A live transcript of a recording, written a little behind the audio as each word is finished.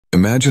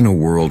Imagine a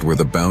world where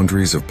the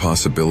boundaries of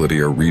possibility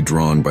are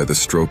redrawn by the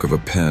stroke of a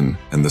pen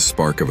and the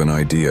spark of an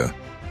idea.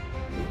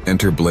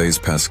 Enter Blaise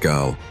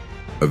Pascal,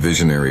 a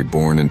visionary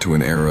born into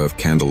an era of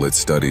candlelit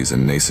studies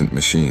and nascent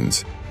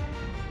machines.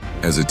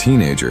 As a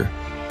teenager,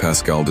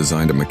 Pascal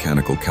designed a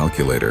mechanical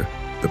calculator,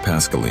 the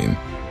Pascaline,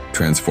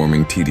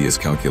 transforming tedious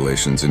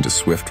calculations into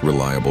swift,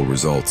 reliable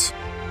results.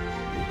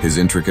 His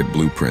intricate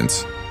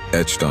blueprints,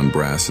 etched on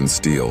brass and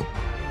steel,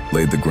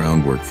 laid the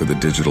groundwork for the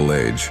digital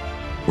age,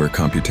 where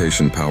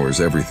computation powers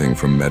everything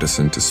from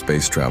medicine to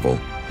space travel.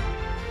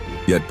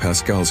 Yet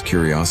Pascal's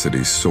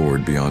curiosity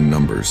soared beyond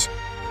numbers.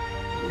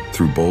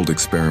 Through bold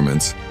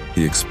experiments,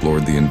 he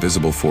explored the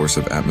invisible force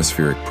of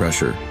atmospheric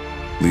pressure,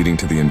 leading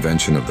to the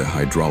invention of the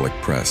hydraulic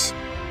press.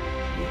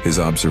 His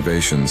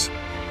observations,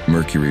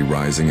 mercury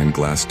rising in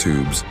glass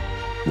tubes,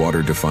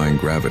 water defying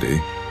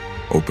gravity,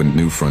 opened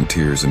new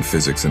frontiers in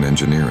physics and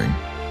engineering.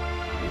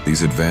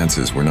 These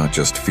advances were not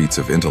just feats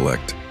of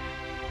intellect,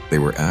 they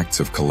were acts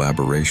of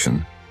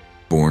collaboration,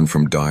 born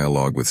from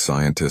dialogue with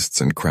scientists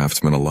and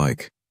craftsmen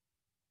alike.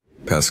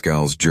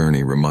 Pascal's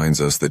journey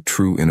reminds us that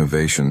true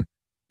innovation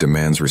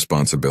demands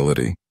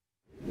responsibility.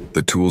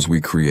 The tools we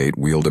create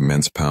wield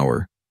immense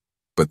power,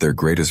 but their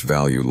greatest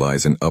value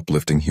lies in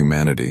uplifting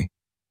humanity,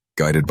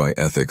 guided by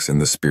ethics and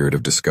the spirit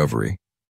of discovery.